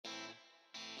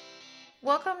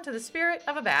Welcome to the Spirit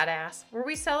of a Badass, where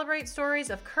we celebrate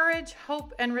stories of courage,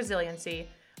 hope, and resiliency.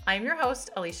 I'm your host,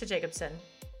 Alicia Jacobson.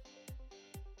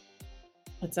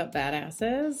 What's up,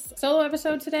 badasses? Solo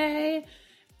episode today.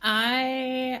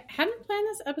 I hadn't planned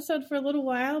this episode for a little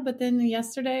while, but then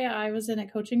yesterday I was in a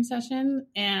coaching session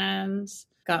and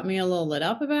got me a little lit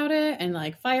up about it and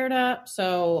fired up.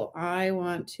 So I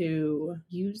want to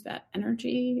use that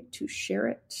energy to share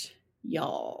it,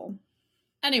 y'all.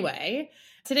 Anyway,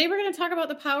 today we're going to talk about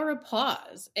the power of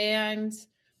pause. And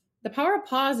the power of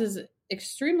pause is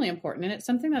extremely important. And it's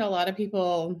something that a lot of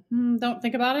people don't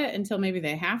think about it until maybe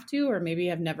they have to, or maybe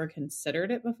have never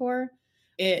considered it before.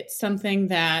 It's something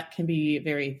that can be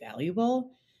very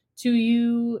valuable to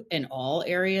you in all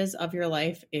areas of your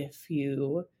life if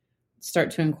you start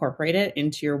to incorporate it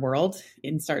into your world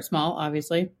and start small,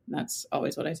 obviously. That's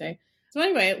always what I say. So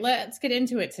anyway, let's get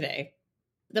into it today.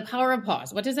 The power of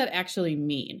pause. What does that actually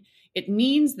mean? It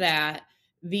means that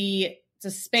it's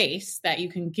a space that you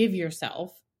can give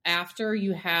yourself after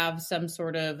you have some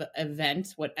sort of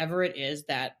event, whatever it is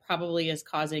that probably is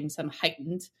causing some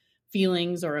heightened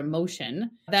feelings or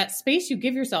emotion. That space you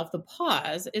give yourself, the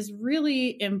pause, is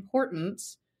really important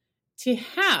to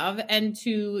have and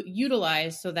to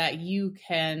utilize so that you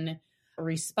can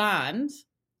respond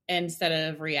instead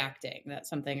of reacting. That's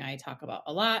something I talk about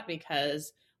a lot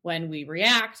because when we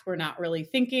react, we're not really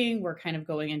thinking. We're kind of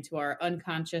going into our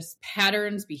unconscious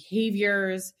patterns,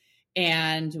 behaviors,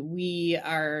 and we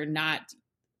are not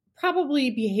probably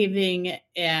behaving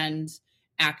and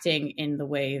acting in the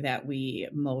way that we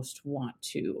most want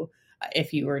to.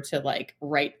 If you were to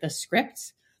write the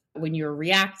script, when you're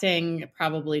reacting,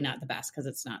 probably not the best because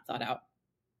it's not thought out.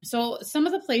 So some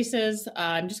of the places,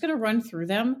 I'm just going to run through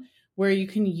them where you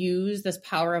can use this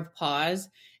power of pause.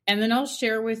 And then I'll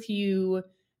share with you,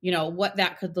 what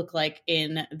that could look like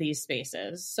in these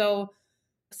spaces. So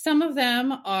some of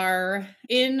them are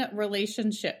in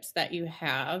relationships that you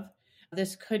have.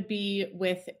 This could be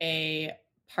with a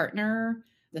partner.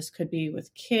 This could be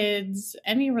with kids,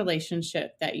 any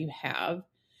relationship that you have.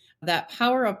 That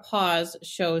power of pause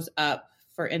shows up.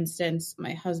 For instance,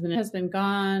 my husband has been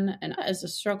gone and is a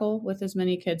struggle with as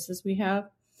many kids as we have.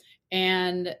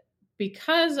 And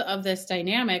because of this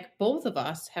dynamic, both of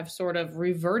us have sort of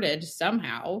reverted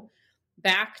somehow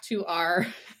back to our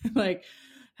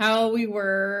how we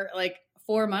were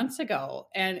 4 months ago.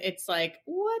 And it's what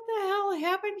the hell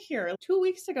happened here? 2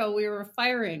 weeks ago, we were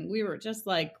firing. We were just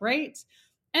great.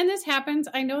 And this happens.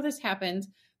 I know this happened.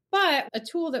 But a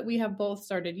tool that we have both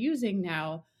started using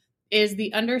now is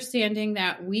the understanding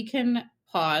that we can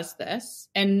pause this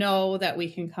and know that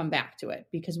we can come back to it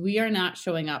because we are not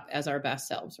showing up as our best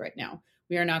selves right now.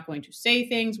 We are not going to say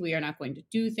things. We are not going to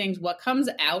do things. What comes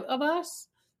out of us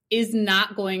is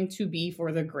not going to be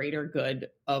for the greater good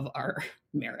of our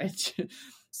marriage.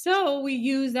 So we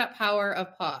use that power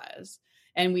of pause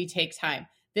and we take time.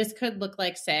 This could look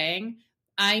like saying,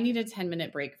 I need a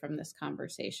 10-minute break from this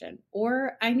conversation,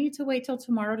 or I need to wait till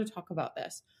tomorrow to talk about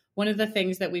this. One of the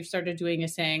things that we've started doing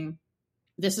is saying,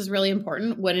 this is really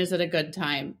important. When is it a good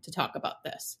time to talk about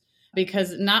this?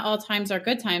 Because not all times are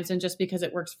good times. And just because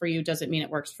it works for you doesn't mean it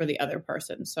works for the other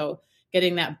person. So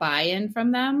getting that buy-in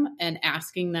from them and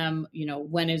asking them,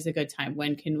 when is a good time?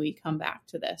 When can we come back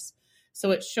to this? So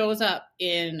it shows up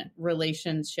in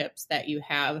relationships that you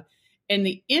have. And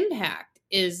the impact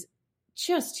is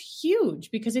just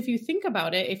huge because if you think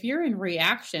about it, if you're in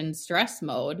reaction stress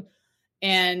mode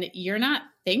and you're not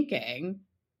thinking,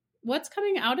 what's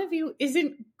coming out of you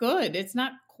isn't good. It's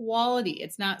not quality.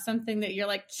 It's not something that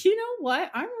you're you know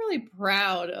what? I'm really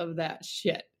proud of that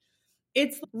shit.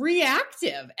 It's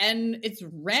reactive and it's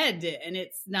red and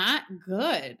it's not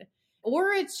good. Or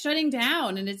it's shutting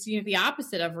down and it's the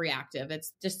opposite of reactive.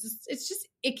 It's just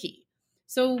icky.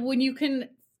 So when you can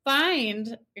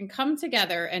find and come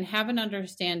together and have an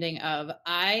understanding of,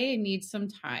 I need some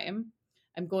time.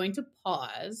 I'm going to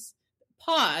pause.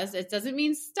 Pause. It doesn't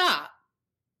mean stop.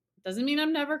 It doesn't mean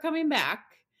I'm never coming back.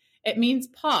 It means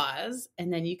pause.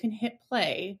 And then you can hit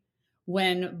play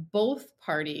when both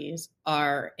parties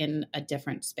are in a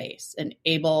different space and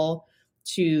able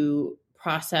to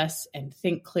process and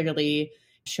think clearly,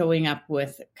 showing up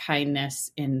with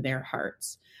kindness in their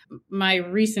hearts. My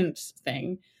recent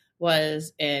thing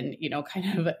was in,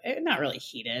 kind of not really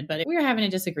heated, but we were having a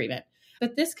disagreement.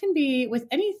 But this can be with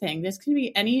anything. This can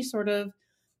be any sort of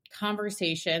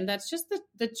conversation. That's just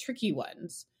the tricky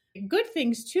ones. Good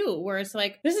things too, where it's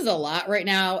this is a lot right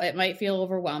now. It might feel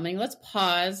overwhelming. Let's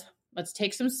pause. Let's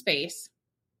take some space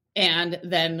and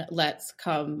then let's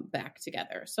come back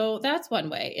together. So that's one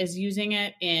way, is using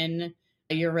it in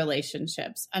your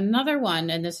relationships. Another one,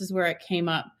 and this is where it came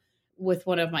up with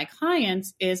one of my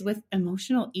clients is with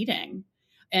emotional eating,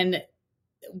 and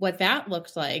what that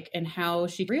looked like and how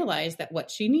she realized that what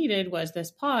she needed was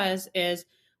this pause is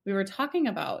we were talking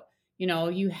about,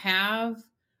 you have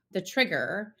the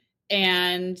trigger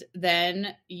and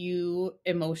then you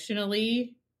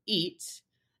emotionally eat.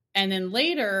 And then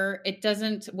later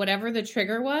whatever the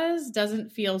trigger was,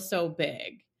 doesn't feel so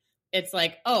big. It's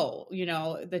like, oh,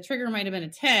 the trigger might've been a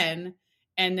 10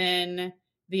 and then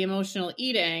the emotional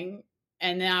eating,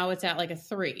 and now it's at like a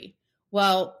 3.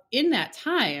 Well, in that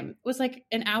time, it was like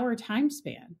an hour time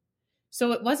span.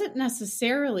 So it wasn't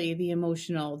necessarily the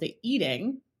emotional, the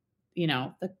eating,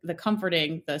 the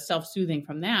comforting, the self-soothing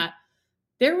from that.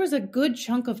 There was a good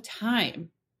chunk of time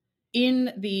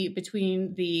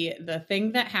between the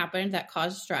thing that happened that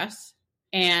caused stress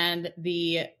and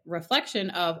the reflection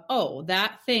of, oh,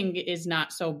 that thing is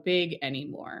not so big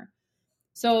anymore.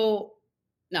 So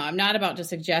no, I'm not about to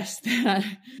suggest that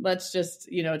let's just,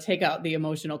 take out the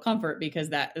emotional comfort, because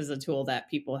that is a tool that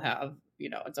people have,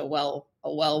 it's a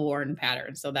well-worn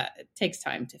pattern. So that it takes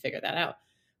time to figure that out.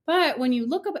 But when you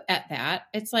look up at that,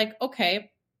 it's like,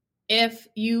 okay, if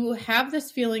you have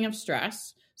this feeling of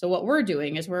stress, so what we're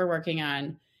doing is we're working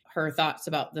on her thoughts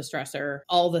about the stressor,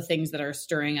 all the things that are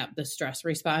stirring up the stress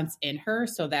response in her,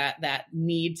 so that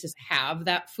need to have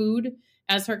that food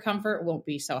as her comfort won't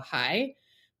be so high.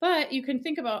 But you can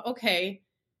think about, okay,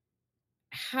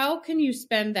 how can you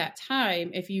spend that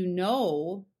time if you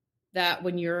know that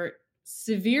when you're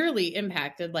severely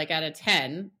impacted, like at a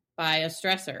 10 by a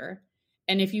stressor,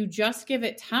 and if you just give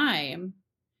it time,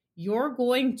 you're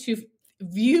going to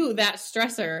view that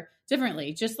stressor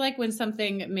differently. Just like when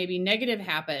something maybe negative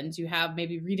happens, you have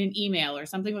maybe read an email or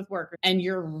something with work, and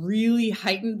you're really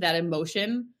heightened, that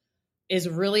emotion is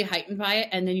really heightened by it,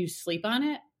 and then you sleep on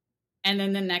it. And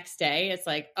then the next day, it's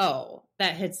like, oh,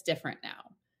 that hits different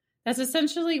now. That's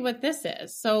essentially what this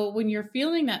is. So when you're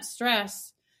feeling that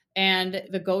stress and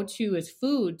the go-to is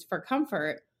food for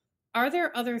comfort, are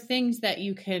there other things that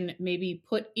you can maybe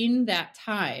put in that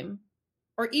time,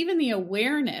 or even the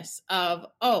awareness of,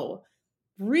 oh,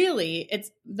 really, it's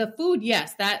the food.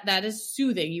 Yes, that is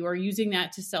soothing. You are using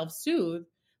that to self-soothe,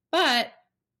 but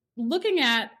looking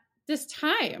at this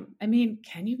time,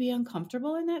 can you be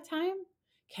uncomfortable in that time?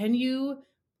 Can you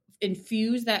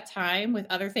infuse that time with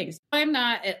other things? I'm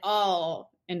not at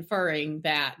all inferring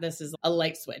that this is a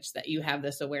light switch, that you have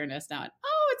this awareness now, and,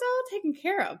 oh, it's all taken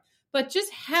care of. But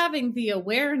just having the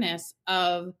awareness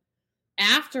of,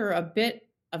 after a bit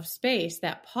of space,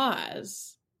 that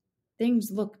pause, things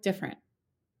look different.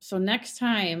 So next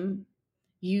time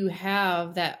you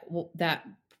have that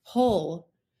pull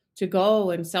to go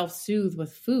and self-soothe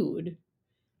with food,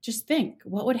 just think,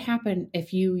 what would happen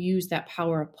if you use that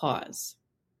power of pause?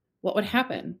 What would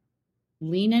happen?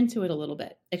 Lean into it a little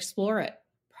bit, explore it,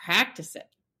 practice it.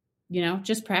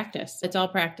 Just practice. It's all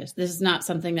practice. This is not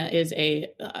something that is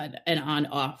an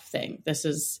on-off thing. This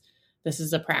is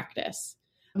a practice.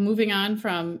 Moving on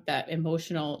from that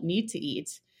emotional need to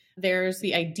eat, there's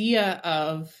the idea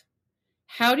of,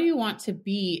 how do you want to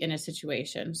be in a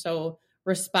situation? So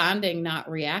responding, not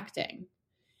reacting.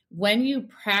 When you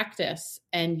practice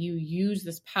and you use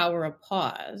this power of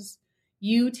pause,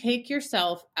 you take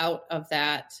yourself out of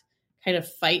that kind of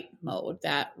fight mode,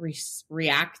 that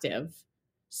reactive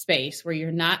space where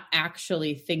you're not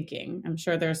actually thinking. I'm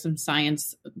sure there's some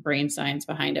brain science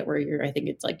behind it, where I think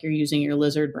it's like you're using your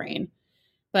lizard brain,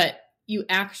 but you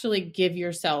actually give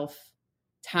yourself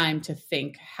time to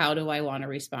think, how do I want to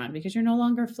respond? Because you're no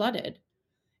longer flooded.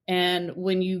 And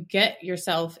when you get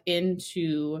yourself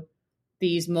into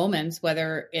these moments,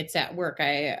 whether it's at work,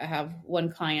 I have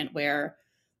one client where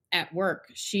at work,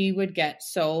 she would get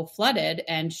so flooded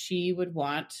and she would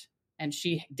want, and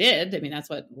she did, that's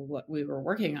what we were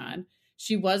working on.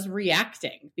 She was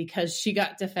reacting because she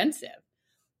got defensive.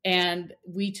 And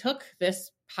we took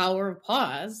this power of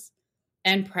pause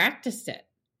and practiced it.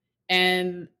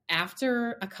 And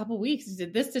after a couple weeks,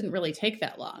 this didn't really take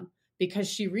that long, because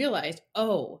she realized,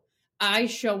 oh, I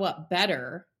show up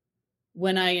better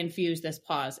when I infuse this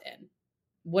pause in,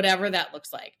 whatever that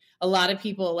looks like. A lot of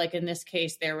people, like in this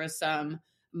case, there was some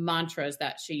mantras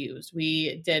that she used.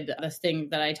 We did this thing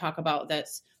that I talk about,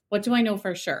 that's, what do I know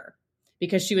for sure?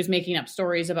 Because she was making up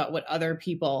stories about what other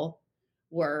people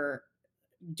were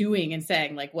doing and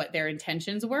saying, like what their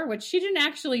intentions were, which she didn't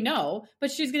actually know,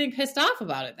 but she's getting pissed off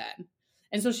about it then.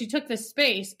 And so she took this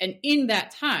space, and in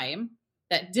that time,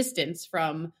 that distance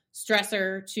from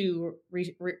stressor to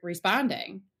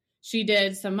responding, she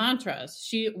did some mantras.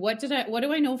 What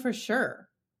do I know for sure?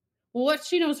 Well, what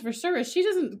she knows for sure is she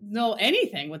doesn't know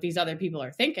anything what these other people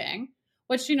are thinking.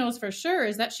 What she knows for sure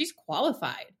is that she's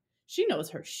qualified. she knows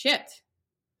her shit.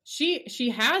 She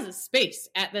has a space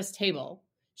at this table.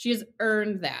 She has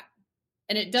earned that.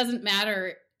 And it doesn't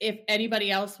matter if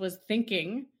anybody else was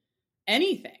thinking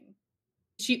anything.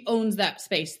 She owns that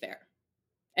space there.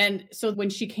 And so when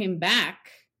she came back,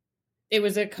 it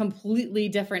was a completely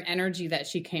different energy that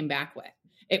she came back with.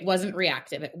 It wasn't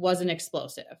reactive. It wasn't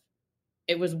explosive.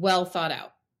 It was well thought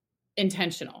out,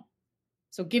 intentional.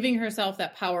 So giving herself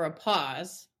that power of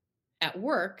pause at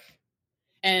work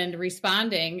and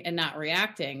responding and not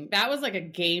reacting, that was like a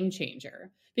game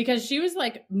changer because she was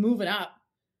like moving up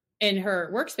in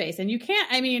her workspace. And you can't,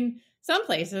 I mean, some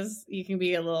places you can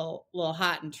be a little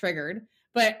hot and triggered,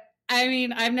 but I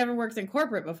mean, I've never worked in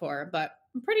corporate before, but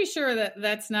I'm pretty sure that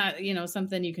that's not, you know,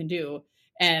 something you can do.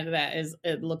 And that is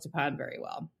it looked upon very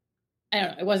well. I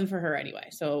don't know. It wasn't for her anyway.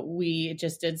 So we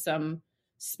just did some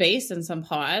space and some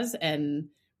pause and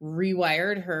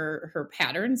rewired her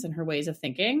patterns and her ways of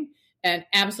thinking, and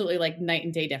absolutely like night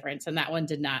and day difference. And that one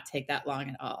did not take that long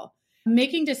at all.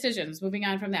 Making decisions, moving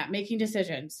on from that, making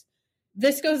decisions.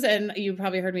 This goes in, you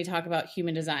probably heard me talk about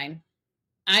human design.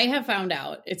 I have found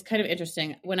out, it's kind of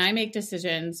interesting. When I make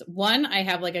decisions, one, I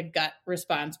have like a gut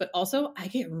response, but also I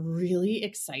get really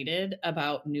excited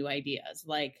about new ideas,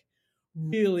 like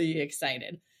really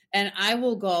excited. And I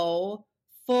will go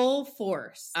full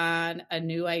force on a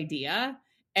new idea.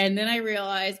 And then I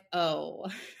realize, oh,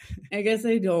 I guess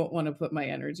I don't want to put my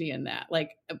energy in that,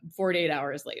 like 48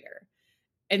 hours later.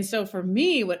 And so for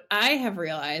me, what I have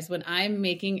realized when I'm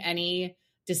making any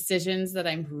decisions that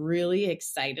I'm really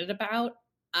excited about,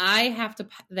 I have to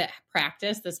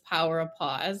practice this power of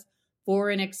pause for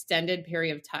an extended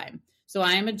period of time. So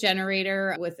I am a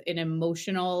generator with an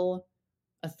emotional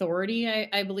authority,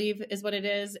 I believe is what it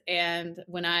is. And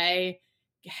when I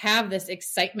have this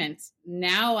excitement,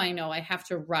 now I know I have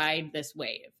to ride this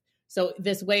wave. So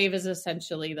this wave is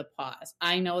essentially the pause.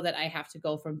 I know that I have to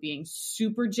go from being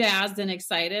super jazzed and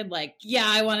excited, like, yeah,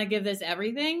 I want to give this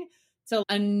everything, to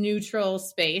a neutral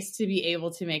space to be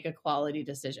able to make a quality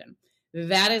decision.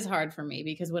 That is hard for me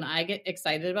because when I get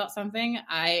excited about something,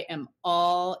 I am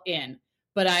all in.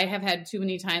 But I have had too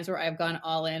many times where I've gone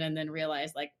all in and then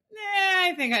realized like,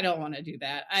 I think I don't want to do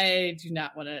that. I do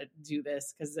not want to do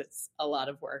this because it's a lot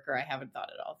of work or I haven't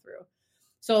thought it all through.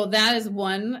 So that is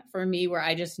one for me where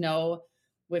I just know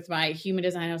with my human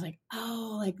design, I was like,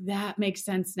 oh, like that makes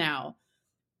sense now.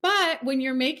 But when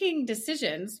you're making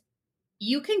decisions,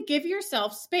 you can give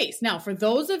yourself space. Now, for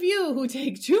those of you who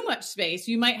take too much space,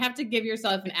 you might have to give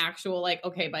yourself an actual, like,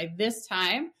 okay, by this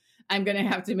time, I'm going to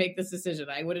have to make this decision.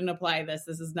 I wouldn't apply this.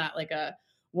 This is not like a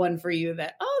one for you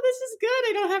that, oh, this is good.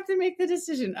 I don't have to make the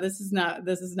decision. This is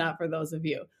not for those of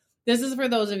you. This is for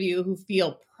those of you who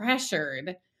feel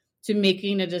pressured to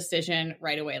making a decision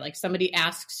right away. Like somebody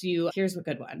asks you, here's a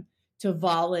good one, to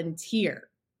volunteer.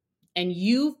 And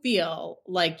you feel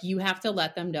like you have to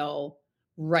let them know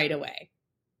right away.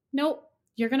 Nope,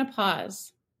 you're going to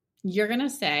pause. You're going to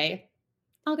say,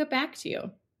 I'll get back to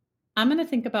you. I'm going to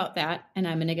think about that and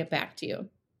I'm going to get back to you.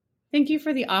 Thank you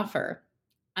for the offer.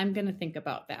 I'm going to think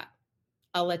about that.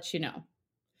 I'll let you know.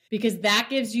 Because that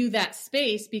gives you that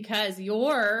space because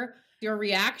your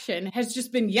reaction has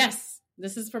just been, yes,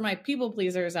 this is for my people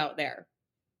pleasers out there.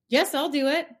 Yes, I'll do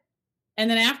it. And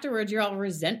then afterwards, you're all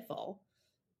resentful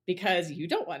because you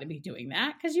don't want to be doing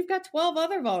that because you've got 12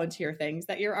 other volunteer things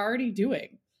that you're already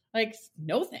doing. Like,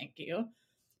 no, thank you.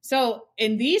 So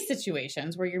in these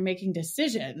situations where you're making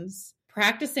decisions,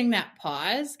 practicing that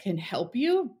pause can help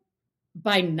you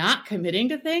by not committing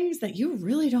to things that you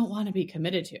really don't want to be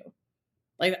committed to.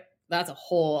 Like that's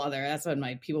on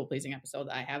my people pleasing episode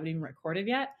that I haven't even recorded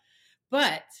yet.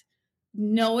 But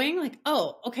knowing like,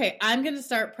 oh, okay, I'm going to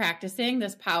start practicing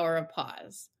this power of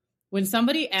pause. When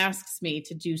somebody asks me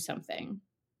to do something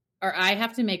or I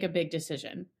have to make a big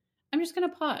decision, I'm just going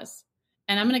to pause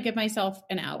and I'm going to give myself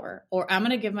an hour or I'm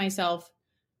going to give myself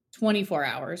 24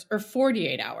 hours or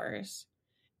 48 hours.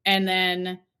 And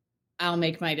then I'll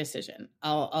make my decision.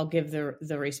 I'll give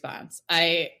the response.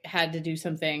 I had to do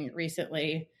something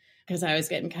recently because I was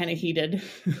getting kind of heated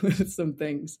with some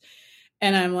things.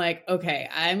 And I'm like, okay,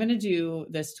 I'm going to do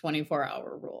this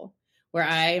 24-hour rule where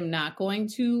I am not going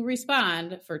to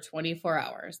respond for 24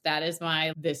 hours.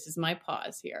 This is my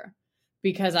pause here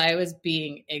because I was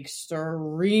being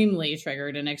extremely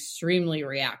triggered and extremely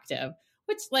reactive,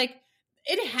 which like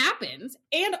it happens.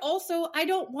 And also I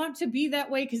don't want to be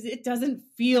that way because it doesn't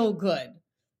feel good.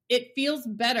 It feels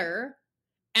better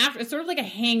after. It's sort of like a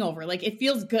hangover. Like it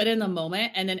feels good in the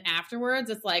moment. And then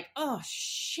afterwards it's like, oh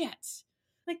shit.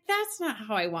 Like that's not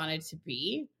how I wanted to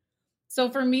be. So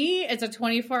for me, it's a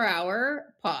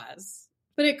 24-hour pause.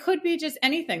 But it could be just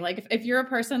anything. Like if you're a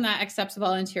person that accepts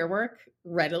volunteer work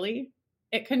readily,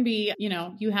 it can be,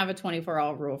 you have a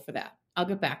 24-hour rule for that. I'll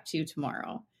get back to you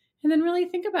tomorrow. And then really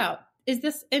think about, is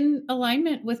this in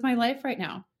alignment with my life right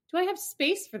now? Do I have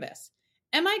space for this?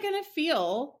 Am I going to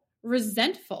feel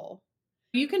resentful?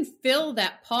 You can fill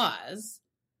that pause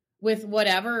with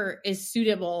whatever is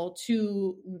suitable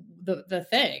to the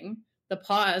thing, the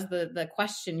pause, the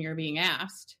question you're being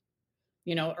asked.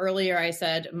 Earlier I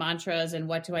said mantras and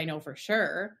what do I know for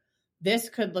sure? This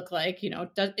could look like,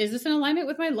 is this in alignment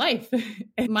with my life?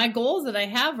 My goals that I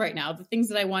have right now, the things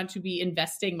that I want to be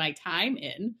investing my time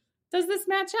in, does this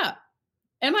match up?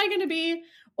 Am I going to be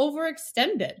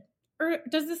overextended? Or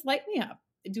does this light me up?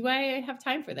 Do I have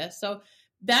time for this? So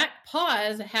that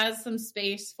pause has some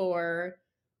space for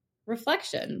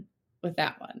reflection with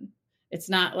that one. It's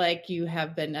not like you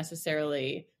have been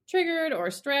necessarily triggered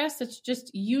or stressed. It's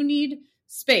just you need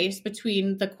space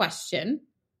between the question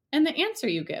and the answer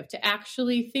you give to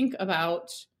actually think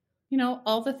about,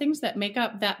 all the things that make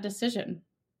up that decision.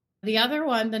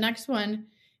 The next one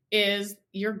is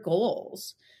your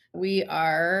goals. We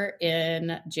are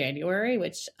in January,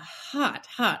 which a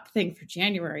hot thing for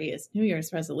January is New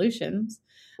Year's resolutions,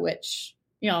 which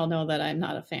you all know that I'm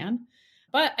not a fan.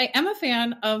 But I am a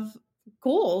fan of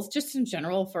goals just in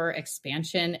general for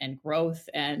expansion and growth.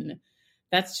 And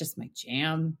that's just my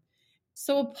jam.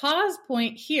 So a pause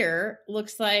point here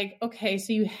looks like, okay,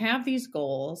 so you have these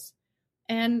goals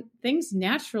and things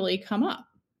naturally come up.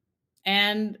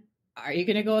 And are you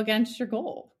going to go against your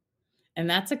goal? And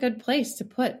that's a good place to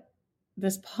put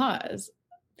this pause,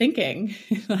 thinking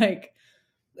like,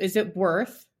 is it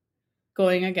worth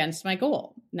going against my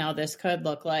goal? Now, this could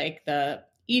look like the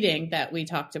eating that we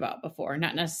talked about before,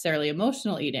 not necessarily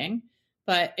emotional eating,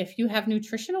 but if you have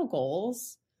nutritional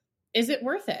goals, is it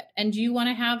worth it? And do you want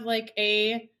to have like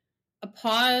a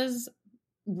pause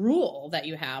rule that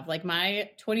you have, like my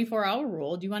 24-hour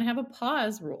rule? Do you want to have a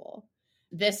pause rule?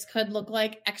 This could look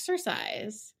like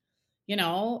exercise.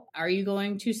 Are you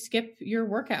going to skip your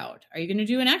workout? Are you going to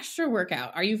do an extra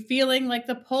workout? Are you feeling like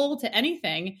the pull to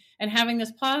anything and having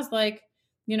this pause, like,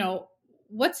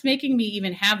 what's making me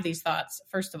even have these thoughts,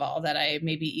 first of all, that I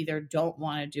maybe either don't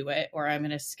want to do it or I'm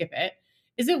going to skip it?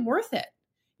 Is it worth it?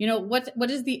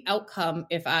 What is the outcome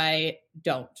if I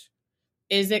don't?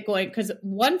 Is it going, because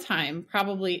one time,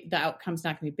 probably the outcome's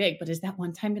not going to be big, but is that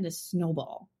one time going to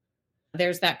snowball?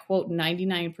 There's that quote,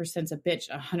 99%'s a bitch,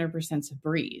 100%'s a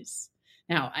breeze.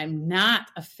 Now, I'm not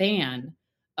a fan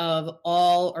of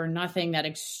all or nothing, that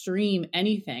extreme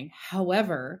anything.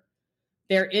 However,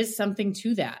 there is something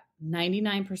to that.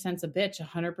 99%'s a bitch,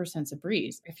 100%'s a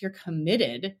breeze. If you're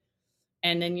committed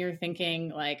and then you're thinking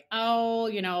like, oh,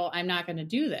 I'm not going to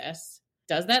do this,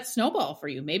 does that snowball for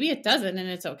you? Maybe it doesn't, and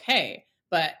it's okay.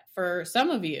 But for some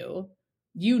of you,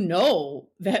 that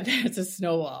that's a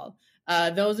snowball.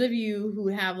 Those of you who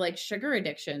have like sugar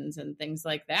addictions and things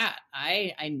like that,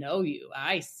 I know you,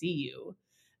 I see you.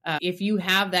 If you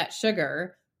have that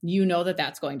sugar,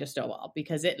 that's going to snowball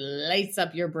because it lights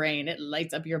up your brain. It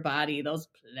lights up your body, those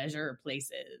pleasure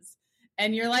places.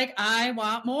 And you're like, I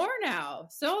want more now.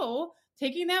 So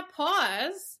taking that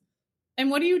pause, and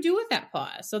what do you do with that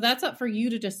pause? So that's up for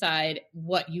you to decide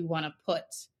what you want to put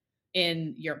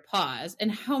in your pause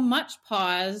and how much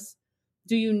pause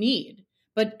do you need.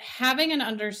 But having an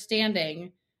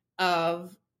understanding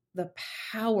of the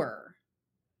power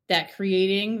that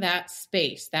creating that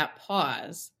space, that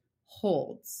pause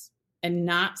holds, and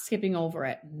not skipping over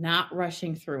it, not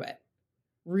rushing through it,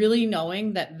 really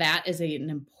knowing that that is an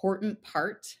important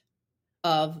part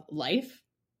of life.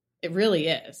 It really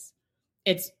is.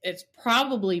 It's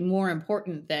probably more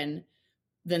important than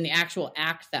the actual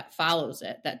act that follows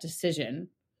it, that decision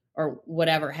or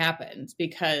whatever happens,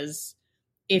 because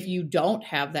if you don't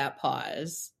have that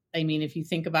pause, if you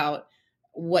think about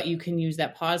what you can use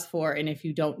that pause for, and if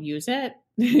you don't use it,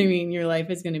 your life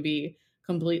is going to be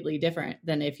completely different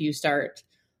than if you start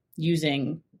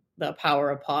using the power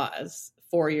of pause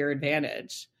for your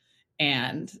advantage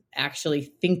and actually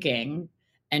thinking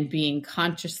and being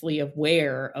consciously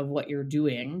aware of what you're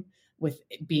doing, with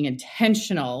being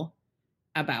intentional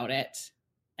about it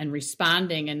and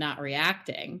responding and not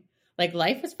reacting. Like,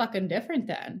 life is fucking different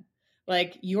then.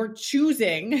 Like, you're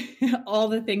choosing all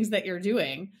the things that you're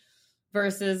doing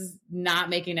versus not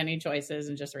making any choices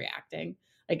and just reacting.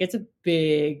 Like, it's a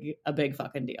big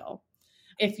fucking deal.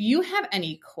 If you have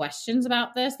any questions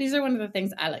about this, these are one of the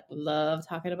things I love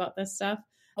talking about this stuff.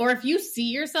 Or if you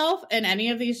see yourself in any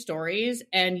of these stories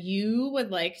and you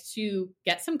would like to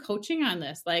get some coaching on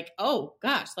this, like, oh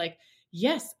gosh, like,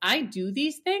 yes, I do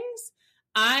these things.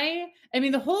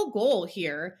 The whole goal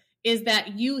here is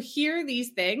that you hear these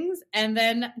things and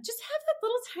then just have that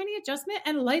little tiny adjustment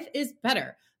and life is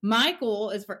better. My goal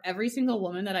is for every single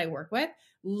woman that I work with,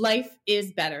 life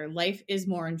is better. Life is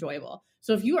more enjoyable.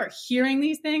 So if you are hearing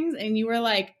these things and you are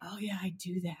like, oh yeah, I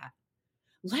do that,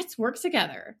 let's work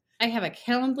together. I have a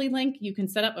Calendly link. You can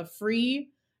set up a free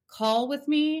call with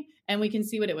me and we can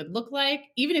see what it would look like.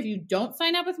 Even if you don't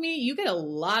sign up with me, you get a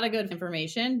lot of good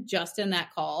information just in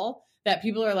that call that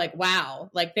people are like,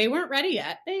 wow, like they weren't ready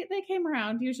yet. They came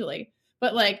around usually,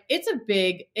 but like it's a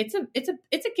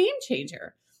game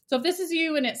changer. So if this is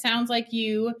you and it sounds like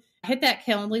you, hit that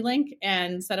Calendly link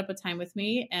and set up a time with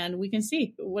me and we can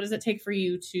see what does it take for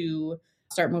you to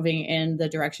start moving in the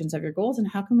directions of your goals and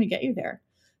how can we get you there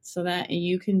so that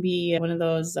you can be one of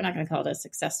those, I'm not going to call it a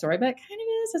success story, but it kind of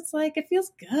is. It's like, it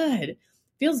feels good. It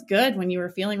feels good when you were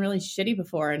feeling really shitty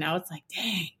before. And now it's like,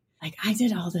 dang, like I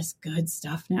did all this good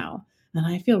stuff now and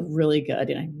I feel really good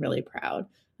and I'm really proud.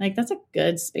 Like that's a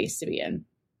good space to be in.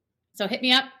 So hit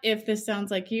me up if this sounds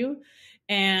like you.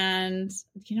 And,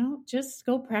 just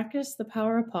go practice the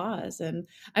power of pause. And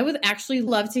I would actually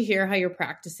love to hear how you're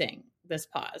practicing this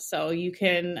pause. So you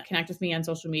can connect with me on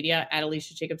social media at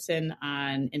Alicia Jacobson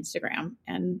on Instagram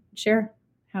and share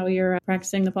how you're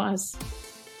practicing the pause.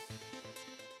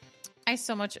 I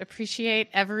so much appreciate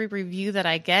every review that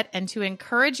I get and to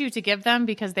encourage you to give them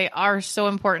because they are so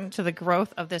important to the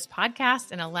growth of this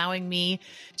podcast and allowing me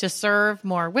to serve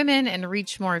more women and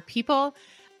reach more people.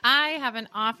 I have an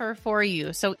offer for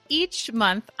you. So each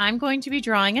month, I'm going to be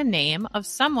drawing a name of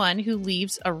someone who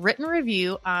leaves a written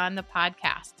review on the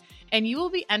podcast. And you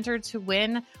will be entered to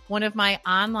win one of my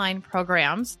online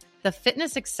programs, the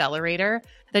Fitness Accelerator,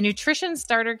 the Nutrition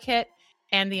Starter Kit,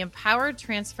 and the Empowered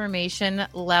Transformation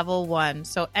Level 1.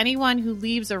 So anyone who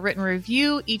leaves a written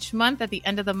review each month, at the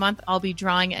end of the month, I'll be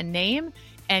drawing a name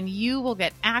and you will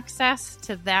get access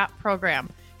to that program.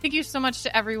 Thank you so much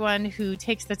to everyone who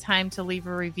takes the time to leave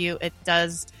a review. It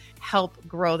does help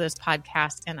grow this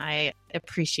podcast, and I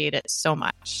appreciate it so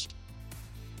much.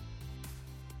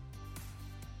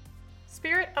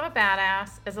 Spirit of a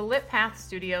Badass is a Lit Path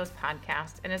Studios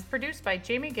podcast and is produced by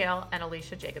Jamie Gale and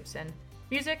Alicia Jacobson.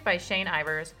 Music by Shane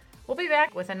Ivers. We'll be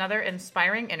back with another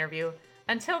inspiring interview.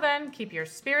 Until then, keep your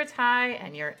spirits high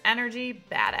and your energy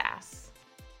badass.